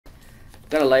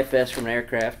Got a life vest from an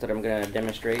aircraft that I'm going to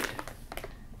demonstrate.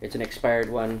 It's an expired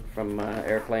one from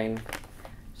airplane,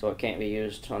 so it can't be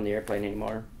used on the airplane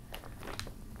anymore.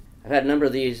 I've had a number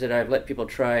of these that I've let people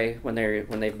try when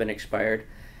they've been expired,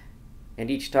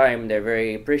 and each time they're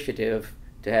very appreciative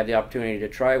to have the opportunity to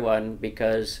try one,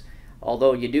 because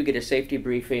although you do get a safety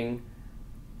briefing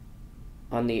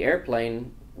on the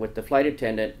airplane with the flight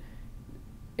attendant,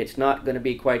 it's not going to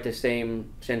be quite the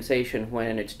same sensation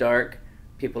when it's dark,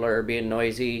 people are being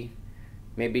noisy,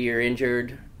 maybe you're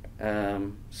injured,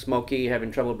 smoky,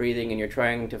 having trouble breathing, and you're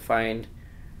trying to find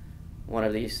one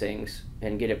of these things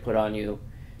and get it put on you.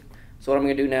 So what I'm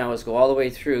going to do now is go all the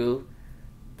way through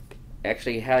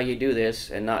actually how you do this,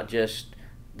 and not just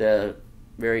the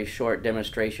very short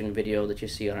demonstration video that you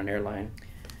see on an airline.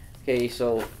 Okay,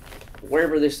 so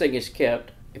wherever this thing is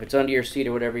kept, if it's under your seat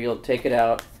or whatever, you'll take it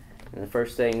out, and the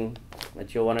first thing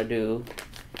that you'll want to do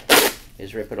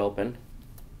is rip it open.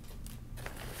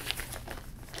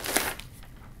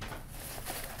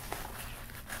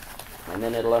 And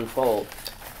then it'll unfold.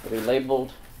 It'll be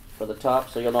labeled for the top,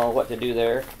 so you'll know what to do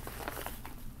there.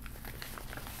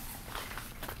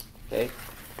 Okay,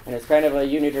 and it's kind of a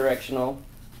unidirectional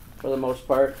for the most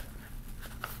part.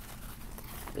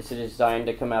 This is designed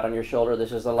to come out on your shoulder.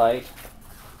 This is the light.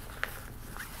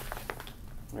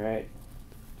 Alright.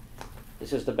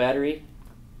 This is the battery.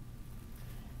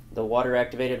 The water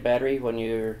activated battery.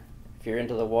 If you're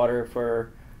into the water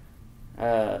for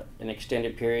an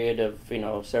extended period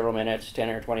of several minutes, 10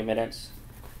 or 20 minutes,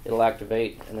 it'll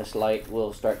activate and this light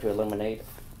will start to illuminate,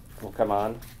 will come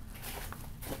on.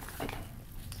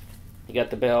 You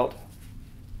got the belt.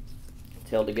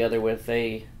 It's held together with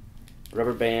a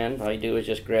rubber band. All you do is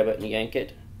just grab it and yank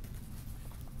it.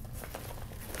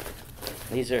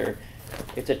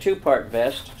 It's a two-part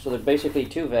vest, so there's basically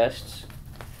two vests.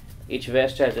 Each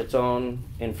vest has its own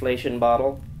inflation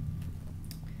bottle,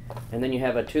 and then you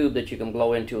have a tube that you can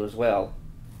blow into as well.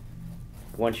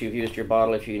 Once you've used your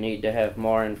bottle, if you need to have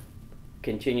more and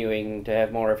continuing to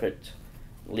have more if it's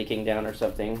leaking down or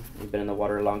something, you've been in the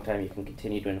water a long time, you can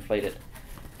continue to inflate it.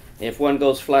 If one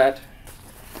goes flat,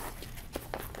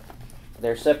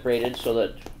 they're separated so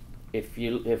that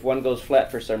if one goes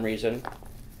flat for some reason,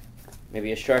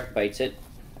 maybe a shark bites it,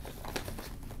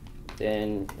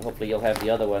 then hopefully you'll have the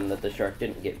other one that the shark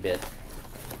didn't get bit.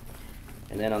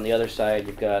 And then on the other side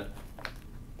you've got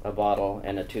a bottle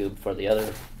and a tube for the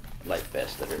other life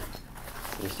vests that are,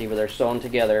 you see where they're sewn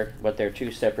together, but they're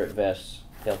two separate vests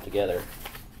held together.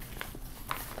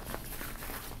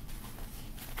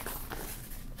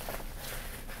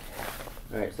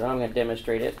 Alright, so now I'm going to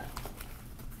demonstrate it.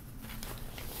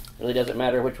 It really doesn't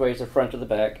matter which way is the front or the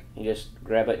back. You just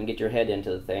grab it and get your head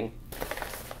into the thing.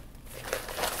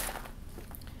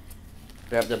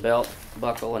 Grab the belt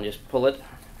buckle and just pull it.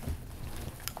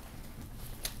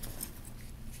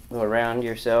 Go around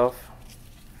yourself.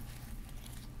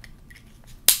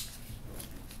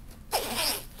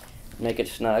 Make it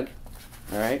snug.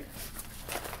 Alright.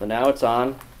 So now it's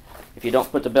on. If you don't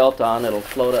put the belt on, it'll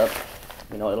float up.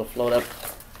 It'll float up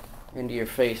into your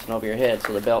face and over your head,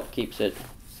 so the belt keeps it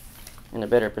in a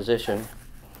better position.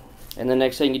 And the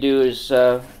next thing you do is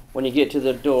when you get to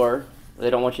the door, they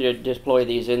don't want you to deploy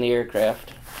these in the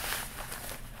aircraft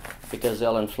because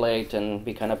they'll inflate and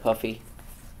be kind of puffy.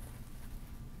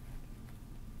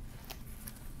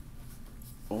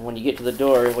 When you get to the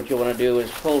door, what you want to do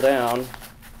is pull down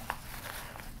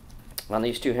on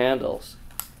these two handles.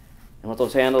 And with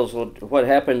those handles, what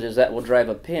happens is that will drive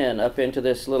a pin up into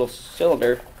this little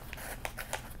cylinder.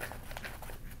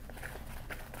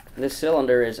 This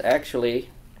cylinder is actually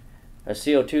a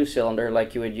CO2 cylinder,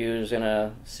 like you would use in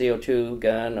a CO2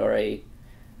 gun or a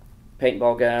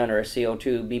paintball gun or a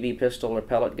CO2 BB pistol or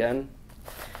pellet gun.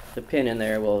 The pin in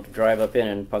there will drive up in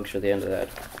and puncture the end of that.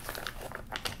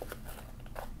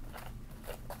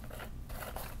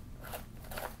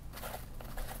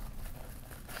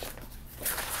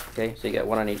 Okay, so you got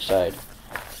one on each side.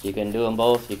 You can do them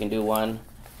both, you can do one.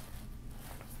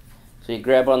 So you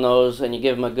grab on those and you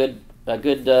give them a good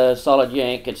solid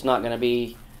yank. It's not going to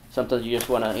be something you just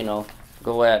want to,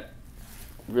 go at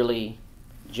really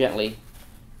gently.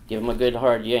 Give them a good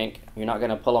hard yank. You're not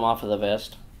going to pull them off of the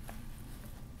vest.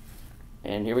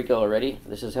 And here we go, ready?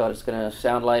 This is how it's going to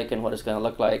sound like and what it's going to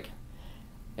look like.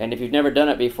 And if you've never done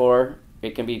it before,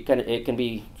 it can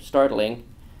be startling.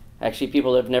 Actually,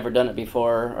 people that have never done it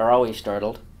before are always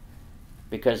startled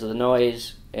because of the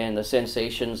noise and the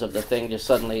sensations of the thing just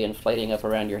suddenly inflating up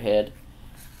around your head.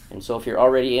 And so if you're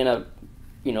already in a,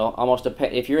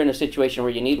 if you're in a situation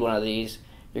where you need one of these,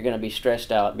 you're going to be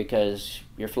stressed out because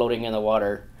you're floating in the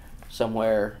water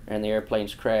somewhere and the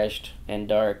airplane's crashed and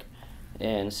dark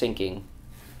and sinking.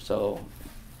 So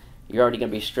you're already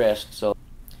going to be stressed. So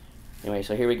anyway,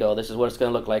 so here we go. This is what it's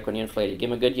going to look like when you inflate it. Give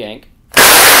them a good yank.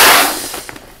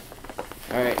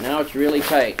 Alright, now it's really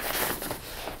tight.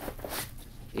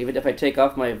 Even if I take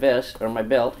off my vest or my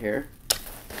belt here,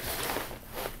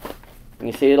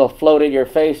 you see it'll float in your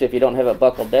face if you don't have it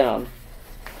buckled down.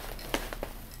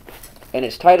 And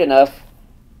it's tight enough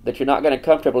that you're not going to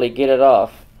comfortably get it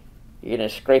off. You're going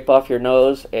to scrape off your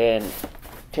nose and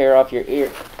tear off your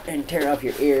ears.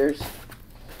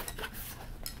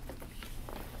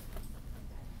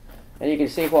 And you can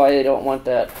see why they don't want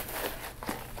that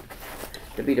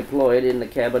to be deployed in the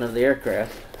cabin of the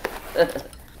aircraft.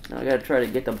 Now I got to try to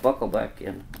get the buckle back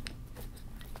in.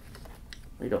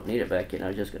 We don't need it back in. I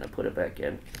was just going to put it back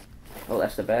in. Oh,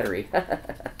 that's the battery.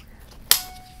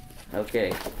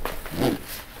 Okay.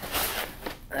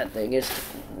 That thing is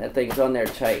on there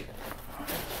tight.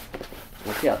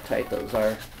 Look how tight those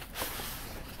are.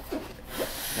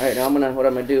 All right, now what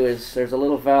I'm gonna do is there's a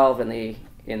little valve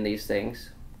in these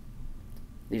things.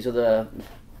 These are the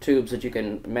tubes that you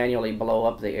can manually blow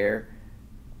up the air.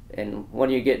 And when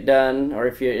you get done, or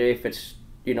if it's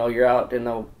you're out in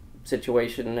the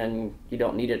situation and you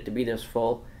don't need it to be this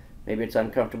full, maybe it's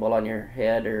uncomfortable on your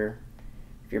head, or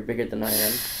if you're bigger than I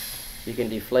am, you can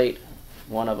deflate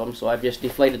one of them. So I've just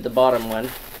deflated the bottom one.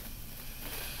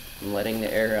 I'm letting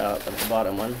the air out of the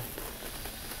bottom one.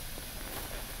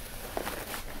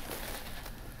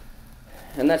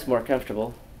 And that's more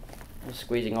comfortable. I'm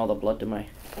squeezing all the blood to my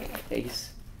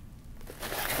face.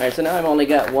 Alright, so now I've only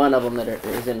got one of them that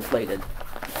is inflated.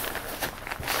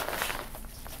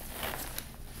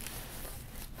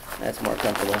 That's more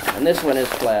comfortable. And this one is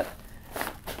flat.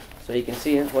 So you can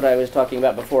see what I was talking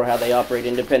about before, how they operate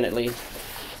independently.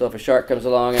 So if a shark comes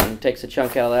along and takes a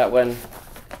chunk out of that one,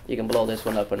 you can blow this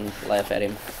one up and laugh at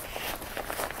him.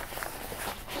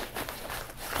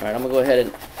 Alright, I'm going to go ahead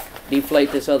and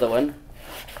deflate this other one.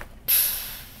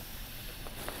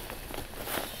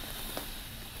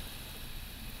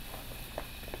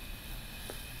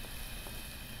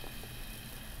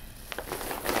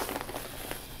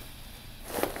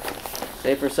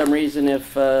 Say for some reason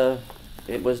if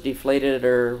it was deflated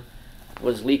or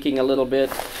was leaking a little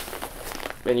bit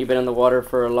and you've been in the water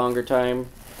for a longer time,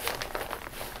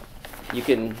 you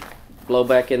can blow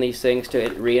back in these things to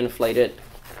reinflate it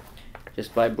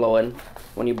just by blowing.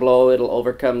 When you blow, it'll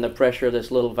overcome the pressure of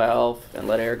this little valve and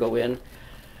let air go in.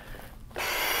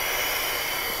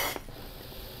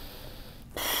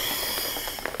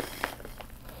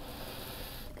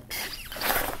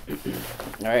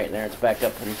 Alright, there it's back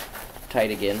up and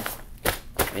tight again,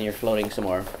 and you're floating some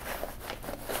more.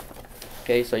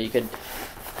 Okay, so you could,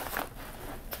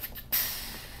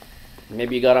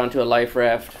 maybe you got onto a life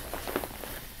raft,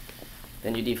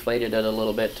 then you deflated it a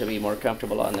little bit to be more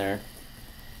comfortable on there,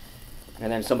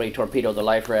 and then somebody torpedoed the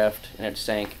life raft and it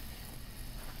sank.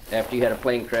 After you had a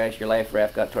plane crash, your life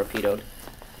raft got torpedoed.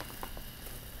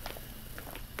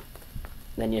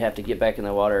 Then you have to get back in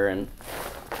the water and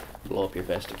blow up your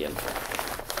vest again.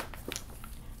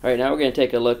 Alright, now we're going to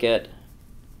take a look at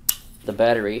the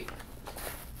battery.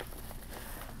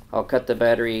 I'll cut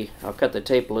the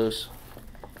tape loose,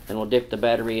 and we'll dip the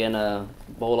battery in a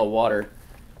bowl of water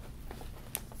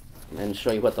and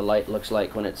show you what the light looks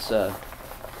like when it's,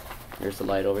 here's the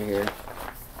light over here.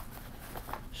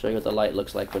 Show you what the light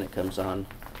looks like when it comes on.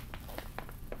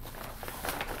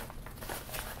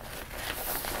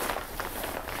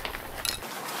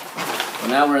 Well,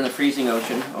 now we're in the freezing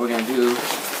ocean. What we're going to do,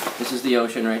 this is the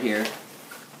ocean right here.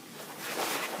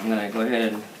 I'm going to go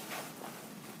ahead and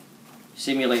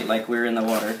simulate like we're in the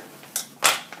water.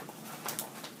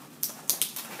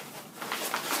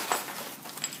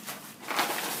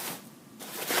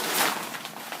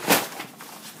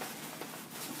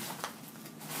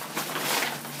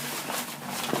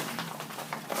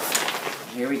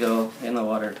 Here we go, in the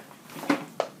water.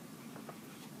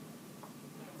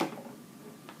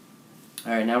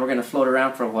 Alright, now we're going to float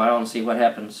around for a while and see what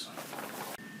happens.